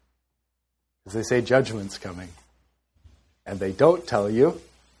 Because they say judgment's coming. And they don't tell you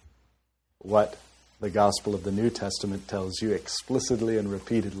what the gospel of the New Testament tells you explicitly and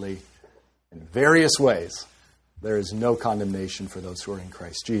repeatedly in various ways. There is no condemnation for those who are in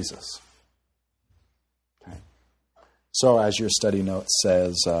Christ Jesus. Okay. So, as your study note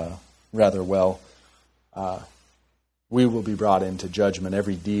says rather well, we will be brought into judgment.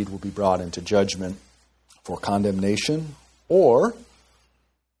 Every deed will be brought into judgment for condemnation or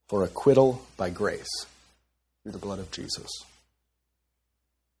for acquittal by grace through the blood of Jesus.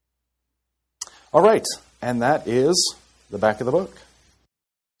 All right, and that is the back of the book.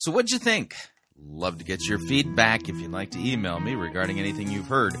 So what'd you think? Love to get your feedback. If you'd like to email me regarding anything you've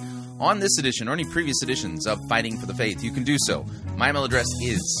heard on this edition or any previous editions of Fighting for the Faith, you can do so. My email address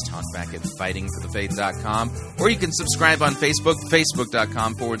is talkback@fightingforthefaith.com, or you can subscribe on Facebook,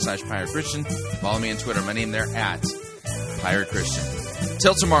 facebook.com/Pirate Christian. Follow me on Twitter. My name there @Pirate Christian.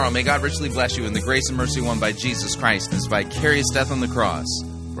 Till tomorrow, may God richly bless you in the grace and mercy won by Jesus Christ and His vicarious death on the cross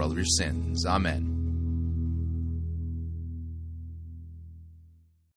for all of your sins. Amen.